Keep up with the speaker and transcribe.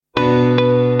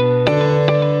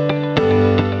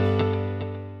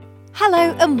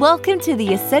Hello and welcome to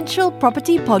the Essential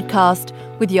Property Podcast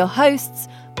with your hosts,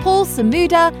 Paul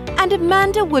Samuda and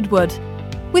Amanda Woodward.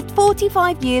 With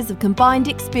 45 years of combined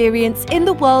experience in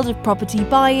the world of property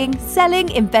buying, selling,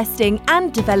 investing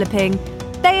and developing,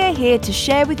 they are here to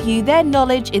share with you their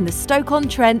knowledge in the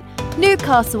Stoke-on-Trent,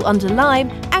 Newcastle under Lyme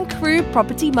and Crewe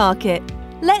property market.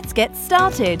 Let's get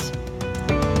started.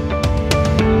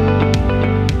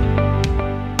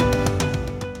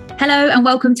 Hello and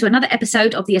welcome to another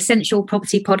episode of the Essential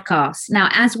Property Podcast. Now,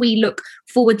 as we look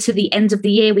forward to the end of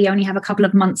the year, we only have a couple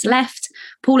of months left.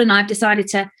 Paul and I have decided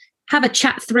to have a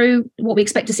chat through what we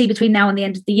expect to see between now and the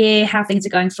end of the year, how things are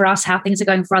going for us, how things are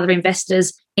going for other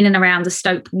investors in and around the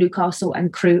Stoke, Newcastle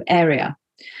and Crewe area.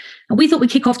 And we thought we'd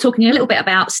kick off talking a little bit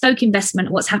about Stoke investment,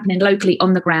 what's happening locally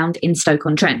on the ground in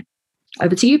Stoke-on-Trent.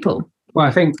 Over to you, Paul. Well,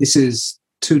 I think this is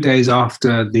 2 days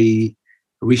after the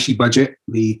Rishi budget,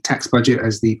 the tax budget,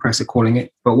 as the press are calling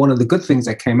it. But one of the good things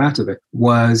that came out of it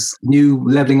was new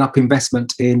levelling up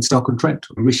investment in Stoke-on-Trent.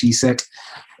 Rishi said,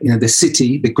 the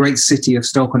city, the great city of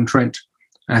Stoke-on-Trent,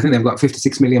 I think they've got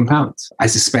 £56 million. I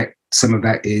suspect some of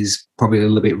that is probably a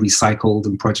little bit recycled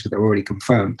and projects that are already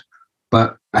confirmed.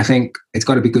 But I think it's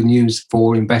got to be good news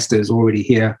for investors already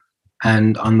here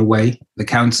and on the way. The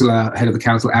head of the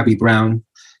council, Abby Brown,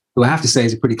 who I have to say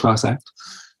is a pretty class act.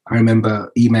 I remember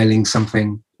emailing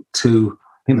something to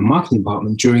the marketing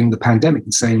department during the pandemic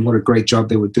and saying what a great job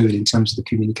they were doing in terms of the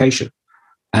communication.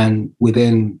 And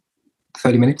within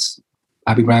 30 minutes,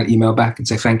 Abby Brown emailed back and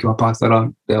said, thank you, I'll pass that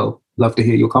on. They'll love to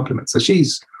hear your compliments. So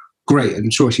she's great. I'm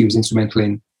sure she was instrumental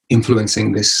in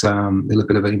influencing this little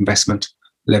bit of an investment,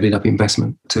 levied up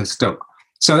investment to Stoke.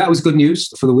 So that was good news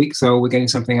for the week. So we're getting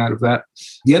something out of that.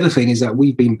 The other thing is that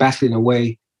we've been battling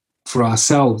away for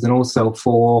ourselves and also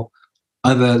for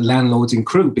other landlords in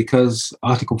Crewe, because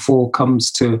Article 4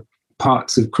 comes to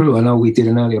parts of Crewe. I know we did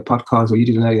an earlier podcast, or you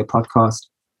did an earlier podcast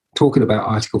talking about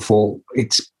Article 4.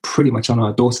 It's pretty much on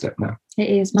our doorstep now. It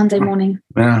is, Monday morning.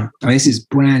 Yeah, this is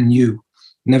brand new,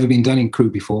 never been done in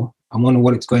Crewe before. I wonder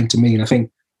what it's going to mean. I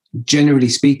think, generally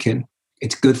speaking,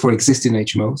 it's good for existing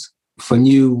HMOs. For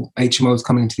new HMOs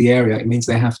coming into the area, it means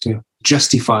they have to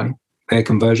justify their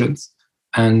conversions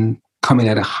and come in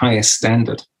at a higher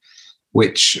standard,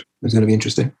 which is going to be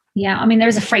interesting. Yeah, there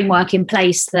is a framework in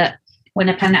place that when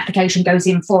a planning application goes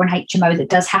in for an HMO that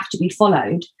does have to be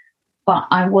followed. But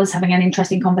I was having an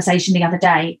interesting conversation the other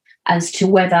day as to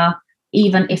whether,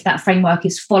 even if that framework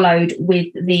is followed with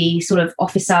the sort of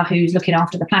officer who's looking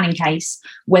after the planning case,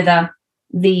 whether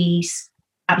these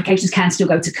applications can still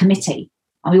go to committee.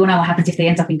 And we all know what happens if they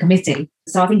end up in committee.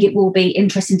 So I think it will be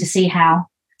interesting to see how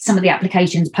some of the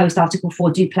applications post Article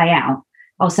 4 do play out.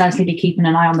 I'll certainly be keeping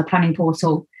an eye on the planning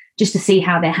portal just to see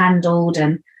how they're handled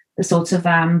and the sort of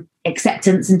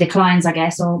acceptance and declines, I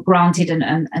guess, or granted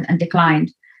and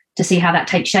declined, to see how that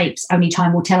takes shapes. Only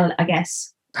time will tell, I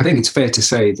guess. I think it's fair to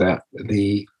say that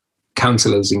the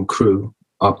councillors in Crewe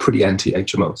are pretty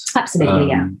anti-HMOs. Absolutely,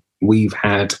 yeah. We've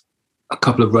had a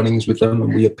couple of run-ins with them,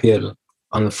 and we appeared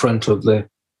on the front of the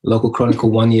local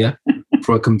Chronicle 1 year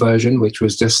for a conversion, which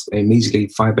was just a measly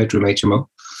 5-bedroom HMO.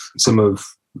 Some of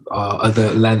our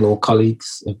other landlord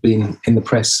colleagues have been in the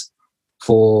press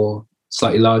for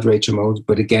slightly larger HMOs,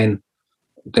 but again,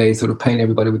 they sort of paint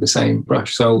everybody with the same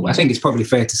brush. So I think it's probably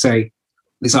fair to say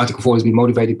this Article 4 has been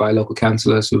motivated by local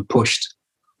councillors who have pushed,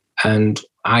 and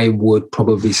I would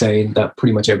probably say that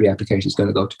pretty much every application is going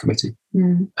to go to committee.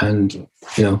 And,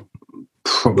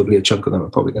 probably a chunk of them are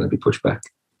probably going to be pushed back,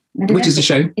 which is a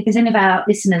shame. If there's any of our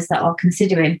listeners that are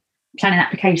considering planning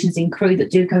applications in Crewe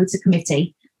that do go to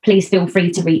committee, please feel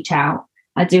free to reach out.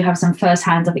 I do have some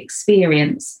first-hand of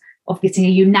experience of getting a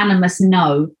unanimous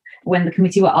no when the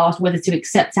committee were asked whether to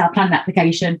accept our planning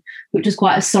application, which was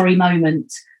quite a sorry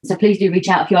moment. So please do reach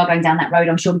out if you are going down that road.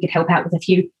 I'm sure we could help out with a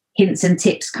few hints and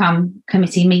tips come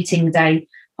committee meeting day.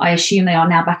 I assume they are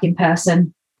now back in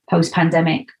person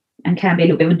post-pandemic and can be a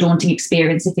little bit of a daunting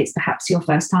experience if it's perhaps your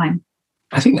first time.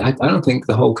 I don't think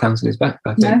the whole council is back.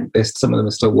 I think some of them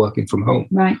are still working from home.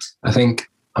 Right. I think,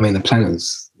 the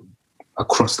planners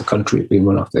across the country have been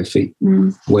run off their feet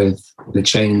with the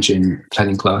change in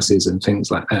planning classes and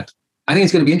things like that. I think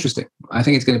it's going to be interesting. I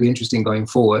think it's going to be interesting going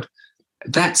forward.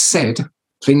 That said,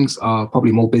 things are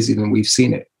probably more busy than we've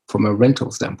seen it from a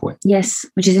rental standpoint. Yes,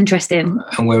 which is interesting.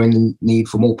 And we're in need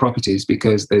for more properties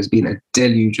because there's been a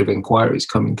deluge of inquiries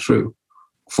coming through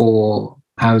for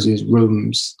houses,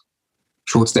 rooms,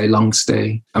 short stay, long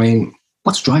stay.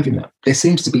 What's driving that? There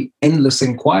seems to be endless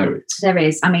inquiries. There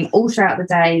is. All throughout the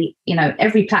day,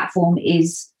 every platform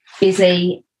is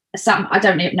busy. I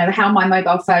don't know how my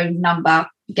mobile phone number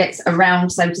gets around,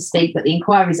 so to speak, but the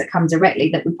inquiries that come directly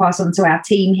that we pass on to our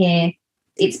team here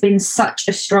It's been such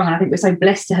a strong, and I think we're so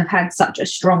blessed to have had such a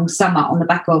strong summer on the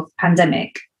back of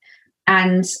pandemic.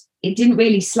 And it didn't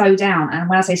really slow down. And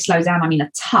when I say slow down, I mean a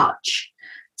touch,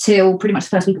 till pretty much the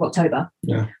first week of October.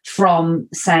 Yeah. From,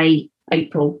 say,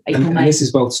 April, May. And this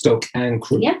is both Stoke and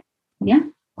Crewe. Yeah.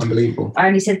 Unbelievable. I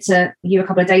only said to you a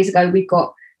couple of days ago, we've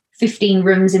got 15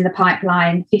 rooms in the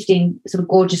pipeline, 15 sort of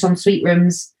gorgeous ensuite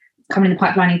rooms coming in the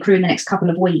pipeline in Crewe in the next couple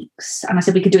of weeks. And I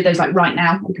said we could do those like right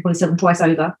now. We could probably sell them twice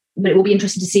over. But it will be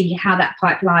interesting to see how that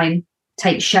pipeline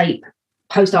takes shape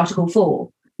post Article 4.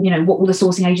 What will the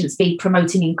sourcing agents be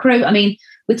promoting in Crewe? I mean,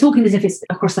 we're talking as if it's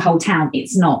across the whole town.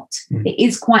 It's not. It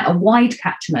is quite a wide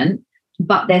catchment,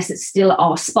 but there still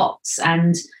are spots.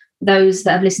 And those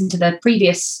that have listened to the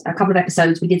previous couple of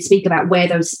episodes, we did speak about where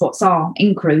those spots are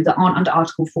in Crewe that aren't under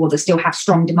Article 4 that still have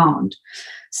strong demand.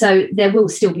 So there will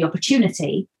still be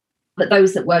opportunity. But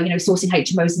those that were, sourcing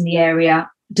HMOs in the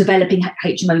area, developing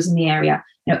HMOs in the area,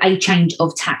 a change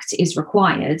of tact is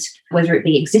required, whether it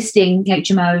be existing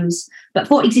HMOs. But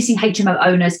for existing HMO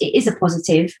owners, it is a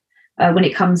positive when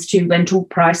it comes to rental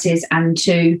prices and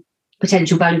to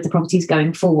potential value of the properties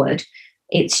going forward.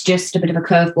 It's just a bit of a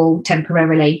curveball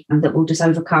temporarily and that we'll just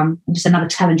overcome, and just another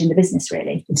challenge in the business,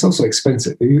 really. It's also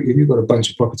expensive. If you've got a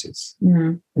bunch of properties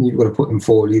and you've got to put them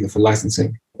forward either for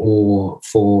licensing or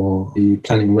for the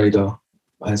planning radar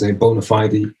as a bona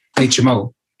fide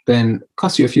HMO, then it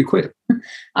costs you a few quid.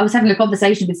 I was having a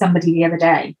conversation with somebody the other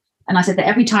day, and I said that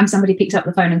every time somebody picks up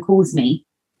the phone and calls me,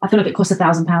 I feel like it costs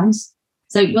 £1,000.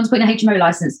 So you want to put in a HMO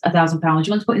license, £1,000.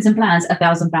 You want to put in some plans,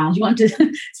 £1,000. You want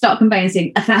to start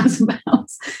conveyancing, £1,000.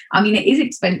 I mean, it is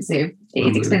expensive. It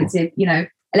is expensive.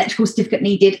 Electrical certificate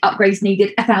needed, upgrades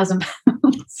needed, £1,000.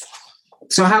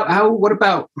 So what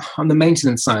about on the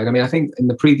maintenance side? I mean, I think in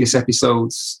the previous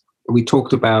episodes, we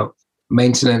talked about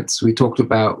maintenance. We talked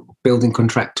about building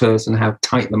contractors and how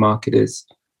tight the market is.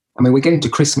 I mean, we're getting to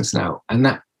Christmas now, and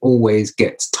that always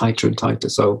gets tighter and tighter.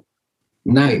 So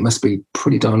now it must be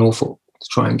pretty darn awful to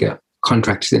try and get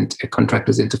contractors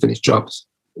in to finish jobs.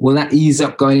 Will that ease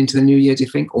up going into the new year, do you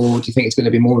think? Or do you think it's going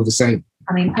to be more of the same?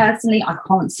 I mean, personally, I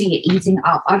can't see it easing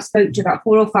up. I've spoke to about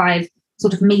 4 or 5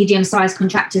 sort of medium-sized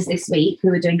contractors this week who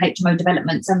are doing HMO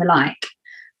developments and the like.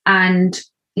 And,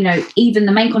 even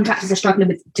the main contractors are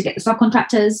struggling to get the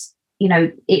subcontractors.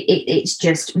 It's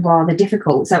just rather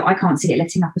difficult. So I can't see it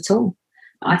letting up at all.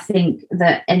 I think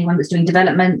that anyone that's doing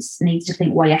developments needs to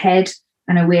think way ahead.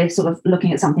 I know we're sort of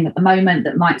looking at something at the moment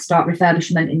that might start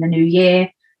refurbishment in the new year.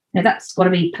 That's got to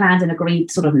be planned and agreed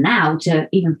sort of now to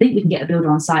even think we can get a builder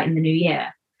on site in the new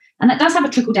year. And that does have a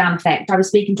trickle-down effect. I was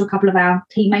speaking to a couple of our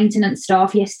key maintenance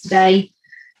staff yesterday,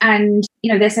 and,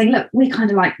 they're saying, look, we're kind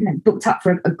of like booked up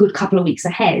for a good couple of weeks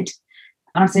ahead.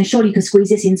 And I'm saying, surely you can squeeze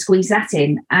this in, squeeze that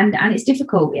in. And it's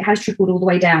difficult. It has trickled all the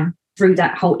way down through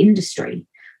that whole industry.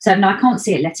 So no, I can't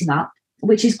see it letting up,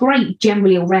 which is great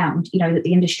generally all round, that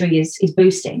the industry is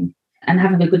boosting and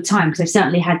having a good time, because they've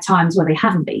certainly had times where they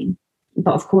haven't been.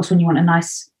 But of course, when you want a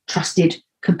nice, trusted,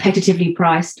 competitively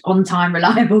priced, on-time,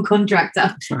 reliable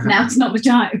contractor, now it's not the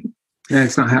time. Yeah,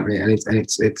 it's not happening. And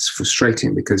it's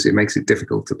frustrating because it makes it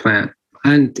difficult to plan.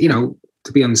 And,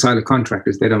 to be on the side of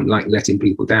contractors, they don't like letting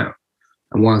people down.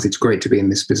 And whilst it's great to be in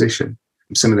this position,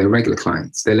 some of their regular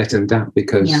clients, they let them down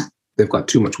because they've got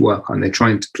too much work on. They're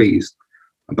trying to please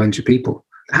a bunch of people.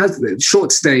 How's the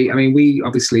short stay? I mean, we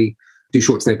obviously do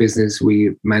short stay business.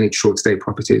 We manage short stay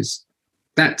properties.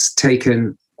 That's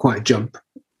taken quite a jump.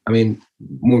 I mean,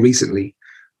 more recently,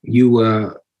 you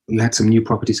had some new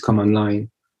properties come online.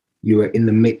 You were in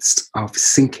the midst of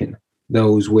syncing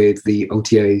those with the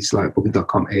OTAs like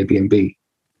Booking.com, Airbnb.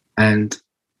 And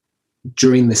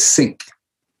during the sync,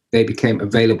 they became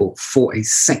available for a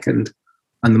second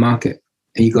on the market.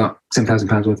 And you got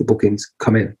 £10,000 worth of bookings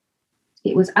come in.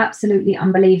 It was absolutely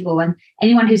unbelievable. And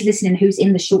anyone who's listening who's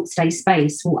in the short stay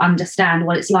space will understand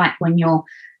what it's like when you're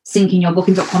syncing your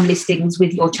Booking.com listings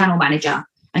with your channel manager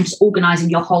and just organising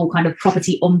your whole kind of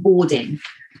property onboarding.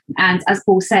 And as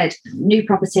Paul said, new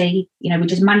property, we're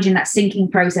just managing that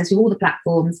syncing process with all the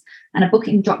platforms, and a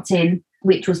booking dropped in,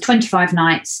 which was 25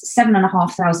 nights,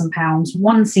 £7,500,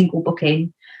 one single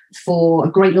booking for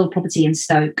a great little property in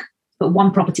Stoke, but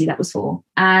one property that was for.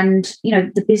 And,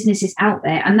 the business is out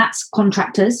there, and that's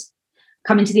contractors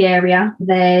coming to the area.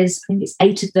 I think it's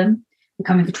 8 of them. They're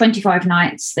coming for 25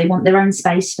 nights. They want their own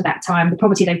space for that time. The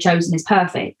property they've chosen is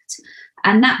perfect.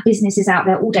 And that business is out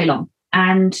there all day long.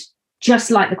 And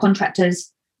just like the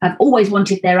contractors have always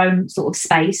wanted their own sort of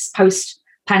space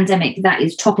post-pandemic, that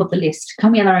is top of the list.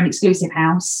 Can we have our own exclusive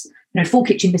house, full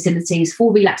kitchen facilities,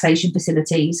 full relaxation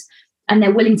facilities, and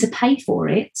they're willing to pay for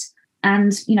it.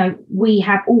 And, we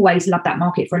have always loved that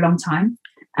market for a long time.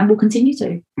 and will continue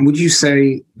to. Would you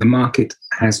say the market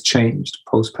has changed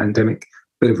post-pandemic?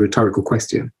 Bit of a rhetorical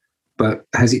question, but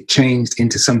has it changed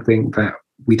into something that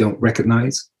we don't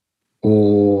recognize?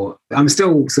 Or I'm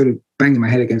still sort of banging my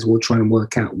head against the wall trying to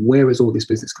work out, where has all this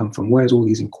business come from? Where has all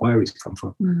these inquiries come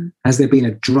from? Has there been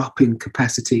a drop in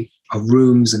capacity of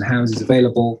rooms and houses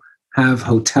available? Have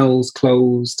hotels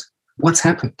closed? What's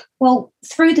happened? Well,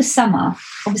 through the summer,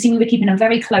 obviously we were keeping a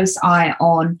very close eye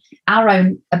on our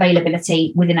own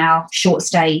availability within our short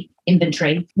stay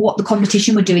inventory, what the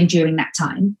competition were doing during that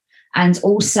time, and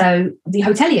also the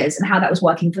hoteliers and how that was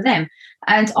working for them.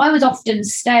 And I would often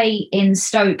stay in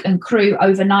Stoke and Crewe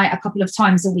overnight a couple of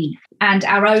times a week, and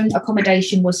our own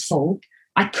accommodation was full.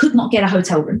 I could not get a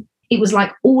hotel room. It was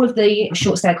like all of the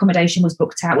short stay accommodation was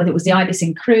booked out, whether it was the Ibis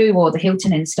in Crewe or the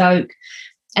Hilton in Stoke.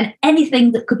 And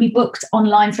anything that could be booked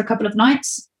online for a couple of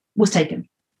nights was taken.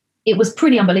 It was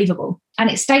pretty unbelievable. And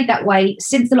it stayed that way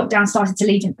since the lockdown started to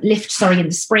lift in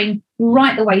the spring,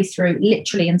 right the way through,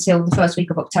 literally until the first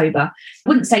week of October. I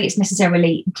wouldn't say it's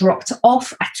necessarily dropped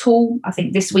off at all. I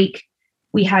think this week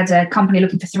we had a company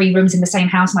looking for 3 rooms in the same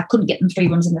house, and I couldn't get them 3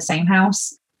 rooms in the same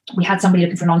house. We had somebody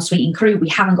looking for an ensuite in Crewe. We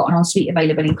haven't got an ensuite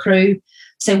available in Crewe.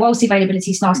 So whilst the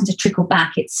availability is starting to trickle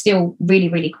back, it's still really,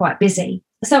 really quite busy.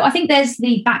 So I think there's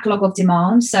the backlog of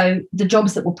demand. So the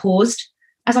jobs that were paused.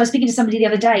 As I was speaking to somebody the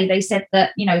other day, they said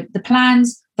that, the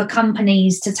plans for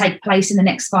companies to take place in the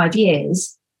next 5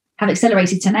 years have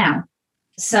accelerated to now.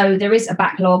 So there is a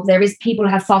backlog. There is people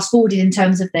who have fast forwarded in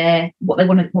terms of what they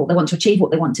want to achieve, what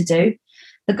they want to do.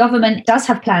 The government does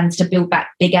have plans to build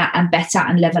back bigger and better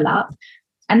and level up.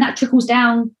 And that trickles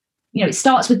down. It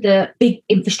starts with the big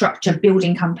infrastructure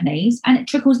building companies, and it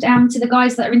trickles down to the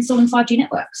guys that are installing 5G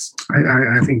networks.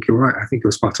 I think you're right. I think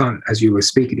you're spot on. As you were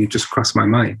speaking, it just crossed my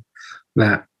mind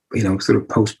that, sort of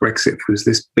post-Brexit was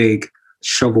this big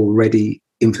shovel-ready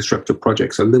infrastructure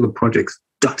project. So little projects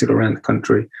dotted around the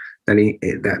country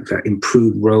that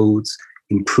improved roads,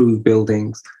 improved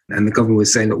buildings. And the government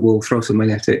was saying that we'll throw some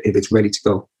money at it if it's ready to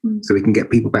go, so we can get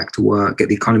people back to work, get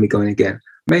the economy going again.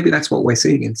 Maybe that's what we're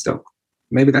seeing in Stoke.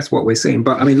 Maybe that's what we're seeing.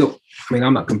 But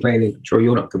I'm not complaining. I'm sure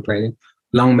you're not complaining.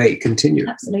 Long may it continue.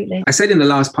 Absolutely. I said in the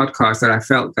last podcast that I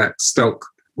felt that Stoke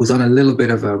was on a little bit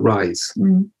of a rise.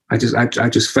 I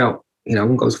just felt, I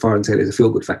won't go as far and say there's a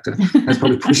feel-good factor. That's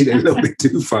probably pushing it a little bit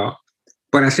too far.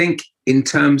 But I think in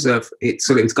terms of it's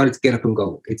got to get up and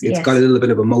go. It's got a little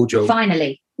bit of a mojo.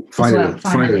 Finally.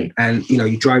 And,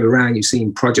 you drive around, you're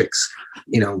seeing projects,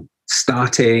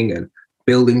 starting and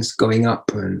buildings going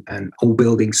up and old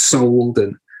buildings sold.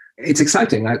 And it's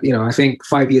exciting. I think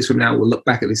 5 years from now, we'll look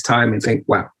back at this time and think,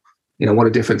 wow, what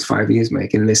a difference 5 years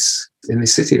make in this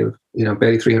city of,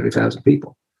 barely 300,000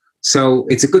 people. So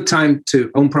it's a good time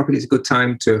to own property. It's a good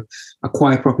time to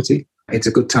acquire property. It's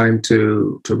a good time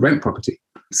to rent property.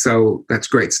 So that's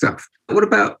great stuff. What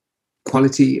about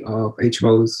quality of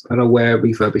HMOs? I know we're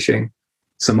refurbishing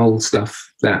some old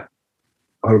stuff that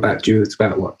are about due. It's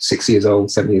about 6 years old,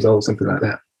 7 years old, something like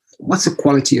that. What's the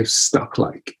quality of stock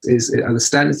like? Are the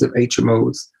standards of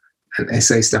HMOs and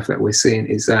SA stuff that we're seeing,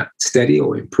 is that steady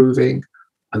or improving?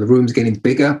 Are the rooms getting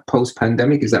bigger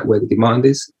post-pandemic? Is that where the demand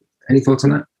is? Any thoughts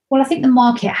on that? Well, I think the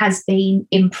market has been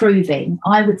improving.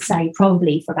 I would say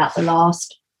probably for about the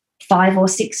last 5 or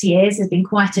 6 years, there's been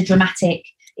quite a dramatic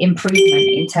improvement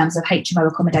in terms of HMO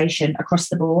accommodation across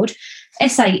the board.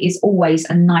 SA is always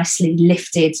a nicely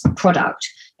lifted product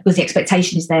because the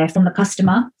expectation is there from the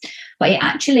customer. But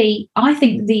I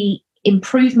think the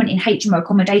improvement in HMO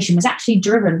accommodation was actually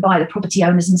driven by the property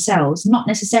owners themselves, not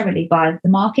necessarily by the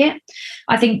market.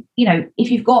 I think, if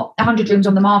you've got 100 rooms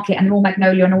on the market and they're all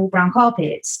magnolia and all brown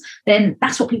carpets, then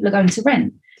that's what people are going to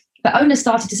rent. But owners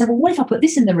started to say, well, what if I put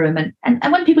this in the room? And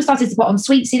when people started to put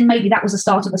ensuites in, maybe that was the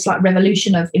start of a slight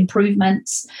revolution of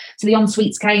improvements. So the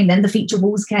ensuites came, then the feature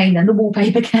walls came, then the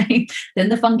wallpaper came, then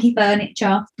the funky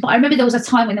furniture. But I remember there was a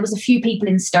time when there was a few people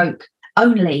in Stoke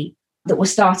only that were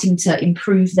starting to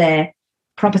improve their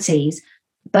properties.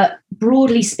 But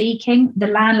broadly speaking, the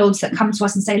landlords that come to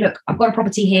us and say, look, I've got a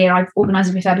property here, I've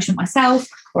organised a refurbishment myself,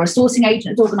 or a sourcing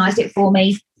agent has organised it for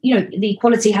me, the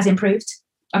quality has improved.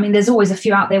 I mean, there's always a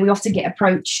few out there. We often get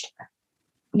approached,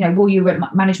 will you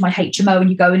manage my HMO?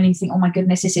 And you go in and you think, oh my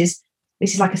goodness, this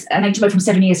is like an HMO from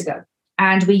 7 years ago.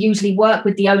 And we usually work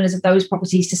with the owners of those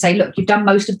properties to say, look, you've done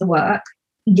most of the work.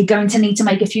 You're going to need to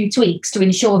make a few tweaks to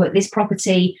ensure that this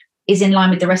property is in line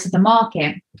with the rest of the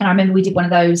market. And I remember we did one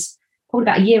of those probably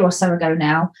about a year or so ago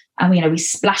now. And we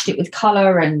splashed it with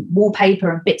colour and wallpaper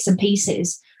and bits and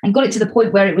pieces and got it to the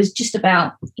point where it was just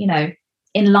about,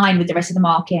 in line with the rest of the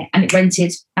market, and it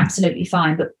rented absolutely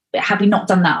fine. But had we not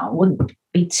done that, I wouldn't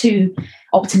be too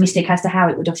optimistic as to how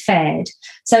it would have fared.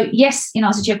 So yes, in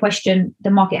answer to your question,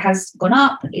 the market has gone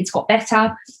up, it's got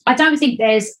better. I don't think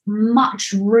there's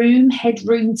much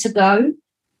headroom to go,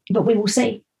 but we will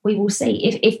see. We will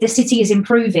see. If the city is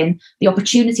improving, the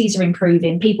opportunities are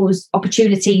improving, people's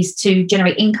opportunities to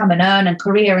generate income and earn and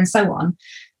career and so on,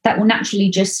 that will naturally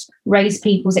just raise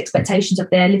people's expectations of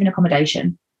their living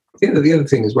accommodation. The other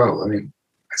thing as well, I mean,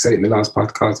 I said it in the last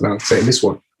podcast and I'll say in this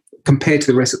one, compared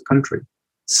to the rest of the country,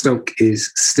 Stoke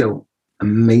is still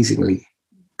amazingly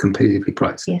competitively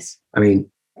priced. Yes. I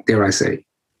mean, dare I say,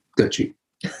 dirt cheap.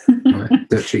 Right?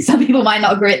 Dirt cheap. Some people might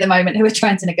not agree at the moment who are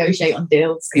trying to negotiate on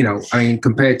deals. You know, I mean,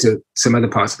 compared to some other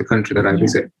parts of the country that I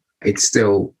visit, it's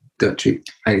still dirt cheap.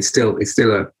 And it's still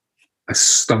a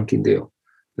stunking deal.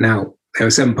 Now, there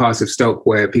are some parts of Stoke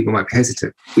where people might be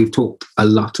hesitant. We've talked a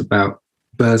lot about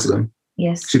Burslem.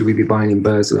 Yes. Should we be buying in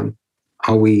Burslem?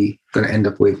 Are we going to end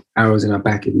up with arrows in our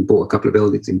back if we bought a couple of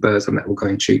buildings in Burslem that were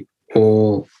going cheap?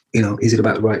 Or, you know, is it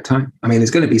about the right time? I mean,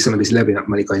 there's going to be some of this levying up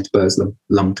money going to Burslem,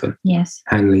 Longton,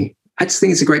 Hanley. I just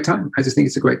think it's a great time. I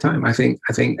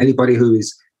think anybody who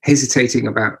is hesitating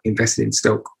about investing in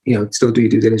Stoke, you know, still do your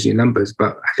due diligence numbers,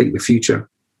 but I think the future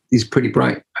is pretty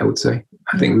bright, I would say.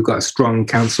 I think we've got a strong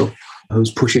council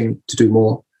who's pushing to do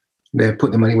more. They've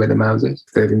put the money where their mouth is.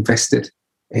 They've invested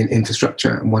in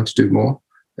infrastructure and want to do more.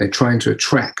 They're trying to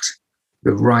attract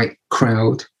the right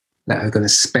crowd that are going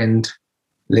to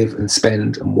live and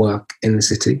spend and work in the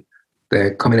city.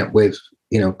 They're coming up with,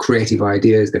 you know, creative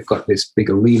ideas. They've got this big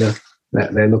arena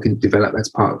that they're looking to develop. That's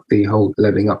part of the whole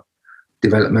levelling up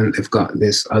development. They've got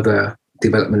this other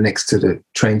development next to the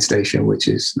train station, which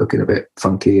is looking a bit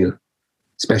funky and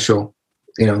special,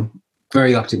 you know,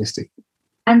 very optimistic.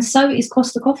 And so is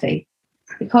Costa Coffee,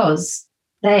 because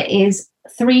there is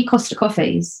 3 Costa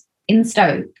Coffees in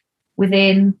Stoke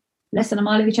within less than a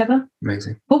mile of each other.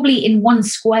 Amazing. Probably in 1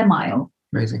 square mile.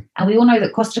 Amazing. And we all know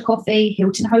that Costa Coffee,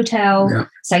 Hilton Hotel,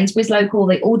 Sainsbury's Local,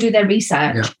 they all do their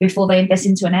research before they invest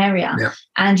into an area. Yeah.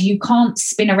 And you can't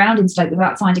spin around in Stoke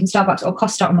without finding Starbucks or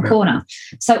Costa on the corner.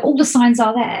 So all the signs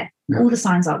are there. Yeah. All the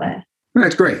signs are there. Well,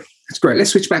 that's great. That's great.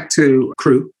 Let's switch back to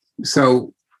Crewe.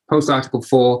 So post Article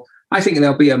 4, I think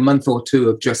there'll be a month or 2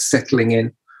 of just settling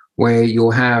in, where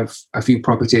you'll have a few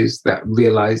properties that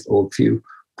realised, or a few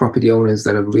property owners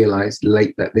that have realised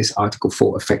late that this Article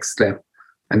 4 affects them,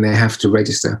 and they have to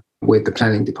register with the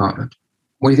planning department.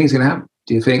 What do you think is going to happen?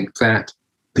 Do you think that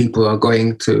people are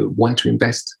going to want to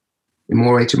invest in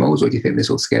more HMOs, or do you think this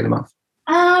will scare them off?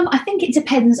 I think it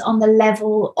depends on the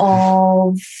level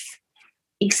of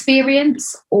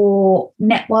experience or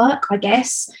network, I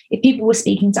guess. If people were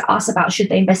speaking to us about should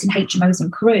they invest in HMOs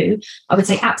in Crewe, I would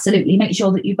say absolutely, make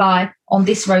sure that you buy on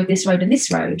this road, and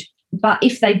this road. But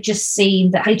if they've just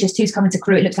seen that HS2 is coming to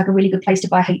Crewe, it looks like a really good place to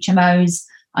buy HMOs,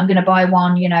 I'm going to buy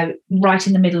one, you know, right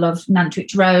in the middle of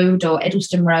Nantwich Road or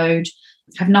Edelston Road,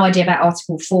 have no idea about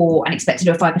Article 4 and expect to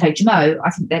do a 5-bed HMO, I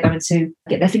think they're going to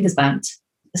get their fingers burnt.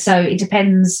 So it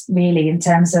depends really in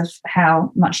terms of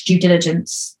how much due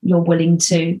diligence you're willing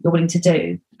to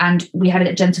do. And we had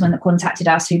a gentleman that contacted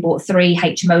us who bought 3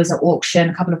 HMOs at auction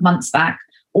a couple of months back,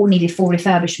 all needed full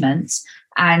refurbishments.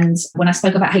 And when I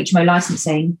spoke about HMO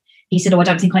licensing, he said, I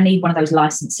don't think I need one of those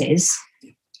licenses,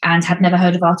 and had never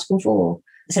heard of Article 4.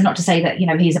 So not to say that, you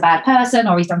know, he's a bad person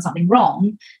or he's done something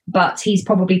wrong, but he's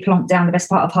probably plonked down the best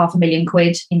part of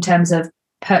 £500,000 in terms of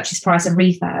purchase price and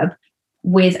refurb,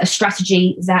 with a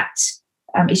strategy that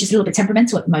is just a little bit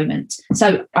temperamental at the moment.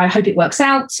 So I hope it works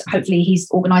out. Hopefully he's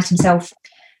organised himself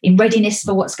in readiness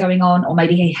for what's going on, or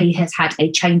maybe he has had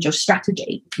a change of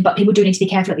strategy. But people do need to be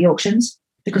careful at the auctions,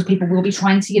 because people will be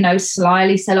trying to, you know,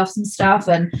 slyly sell off some stuff,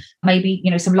 and maybe,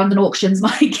 you know, some London auctions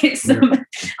might get some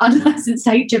unlicensed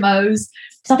HMOs.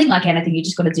 So I think, like anything, you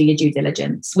just got to do your due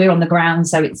diligence. We're on the ground,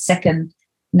 so it's second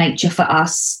nature for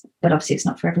us, but obviously it's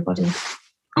not for everybody.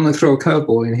 I'm going to throw a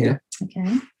curveball in here.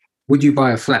 Okay. Would you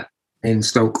buy a flat in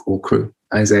Stoke or Crewe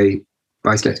as a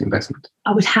buy-to-let investment?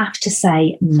 I would have to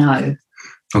say no.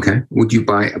 Okay. Would you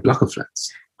buy a block of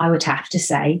flats? I would have to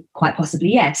say quite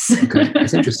possibly yes. Okay.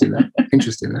 That's interesting, that.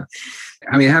 Interesting, that.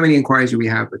 I mean, how many inquiries do we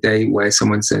have a day where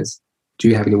someone says, do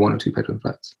you have any 1 or 2 bedroom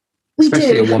flats? We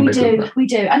do.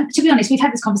 And to be honest, we've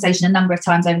had this conversation a number of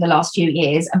times over the last few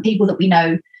years, and people that we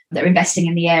know that are investing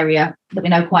in the area that we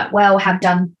know quite well have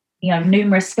done, you know,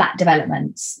 numerous flat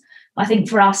developments. I think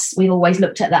for us, we've always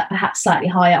looked at that perhaps slightly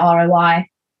higher ROI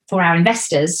for our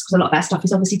investors, because a lot of our stuff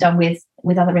is obviously done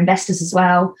with other investors as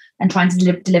well, and trying to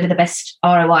deliver the best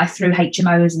ROI through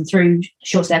HMOs and through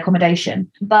short stay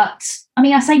accommodation. But I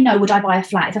mean, I say no, would I buy a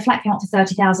flat? If a flat came up to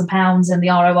 £30,000 and the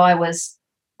ROI was,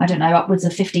 I don't know, upwards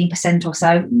of 15% or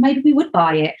so, maybe we would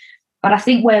buy it. But I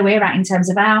think where we're at in terms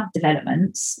of our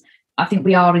developments, I think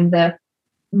we are in the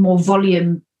more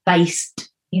volume-based,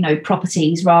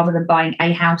 properties rather than buying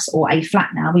a house or a flat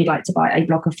now. We like to buy a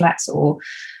block of flats or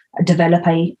develop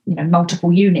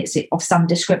multiple units of some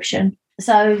description.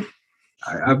 So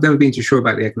I've never been too sure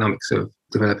about the economics of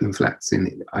developing flats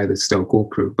in either Stoke or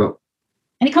Crewe,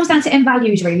 and it comes down to end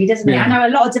values, really, doesn't it? Yeah. I know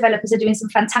a lot of developers are doing some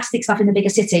fantastic stuff in the bigger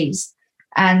cities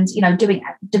and,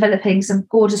 developing some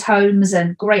gorgeous homes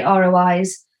and great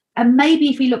ROIs. And maybe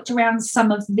if we looked around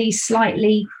some of these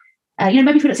slightly,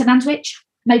 maybe if we looked at Nantwich,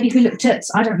 maybe if we looked at,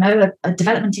 I don't know, a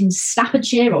development in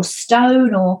Staffordshire or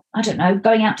Stone, or, I don't know,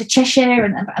 going out to Cheshire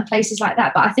and places like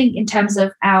that. But I think in terms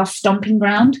of our stomping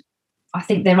ground, I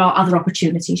think there are other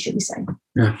opportunities, should we say.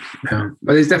 Yeah.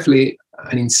 But there's definitely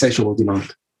an insatiable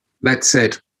demand. That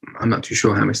said, I'm not too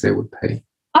sure how much they would pay.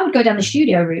 I would go down the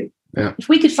studio route. Yeah. If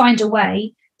we could find a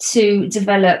way to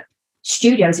develop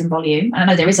studios in volume, and I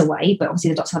know there is a way, but obviously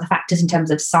there's lots of other factors in terms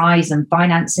of size and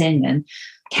financing and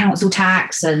council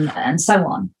tax and so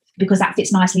on, because that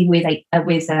fits nicely with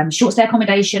short stay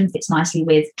accommodation, fits nicely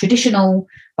with traditional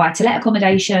buy-to-let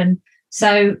accommodation.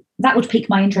 So that would pique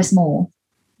my interest more.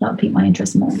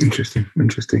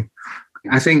 Interesting.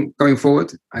 I think going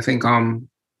forward, I'm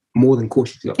more than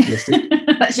cautiously optimistic.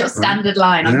 That's your standard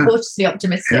line. I'm cautiously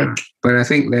optimistic. Yeah. But I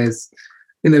think there's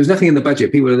nothing in the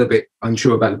budget. People are a little bit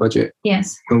unsure about the budget.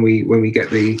 Yes. When we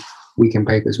get the weekend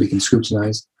papers, we can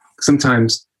scrutinise.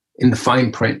 Sometimes in the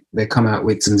fine print, they come out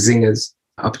with some zingers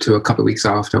up to a couple of weeks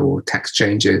after, or tax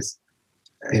changes.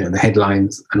 The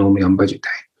headlines are normally on budget day.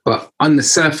 But on the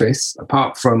surface,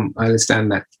 apart from, I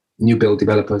understand that new build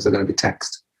developers are going to be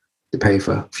taxed to pay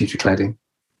for future cladding.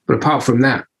 But apart from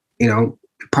that,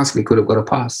 possibly could have got a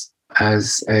pass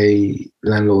as a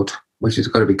landlord, which has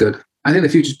got to be good. I think the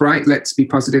future's bright. Let's be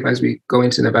positive as we go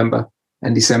into November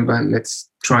and December, and let's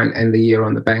try and end the year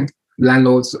on the bang.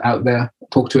 Landlords out there,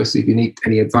 talk to us if you need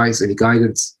any advice, any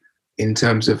guidance in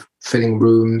terms of filling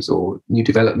rooms or new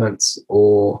developments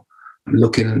or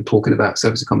looking and talking about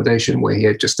service accommodation. We're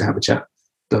here just to have a chat.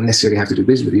 Don't necessarily have to do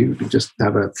business with you, but just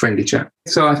have a friendly chat.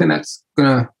 So I think that's going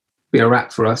to be a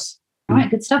wrap for us. All right,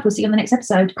 good stuff. We'll see you on the next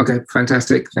episode. Okay,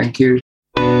 fantastic. Thank you.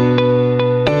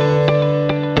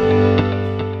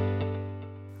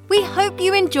 We hope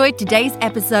you enjoyed today's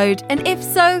episode, and if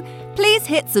so, please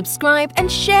hit subscribe and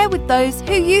share with those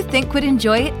who you think would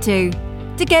enjoy it too.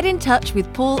 To get in touch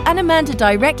with Paul and Amanda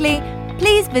directly,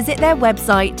 please visit their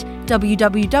website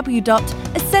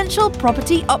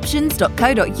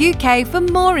www.essentialpropertyoptions.co.uk for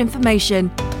more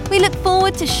information. We look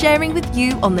forward to sharing with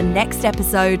you on the next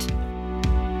episode.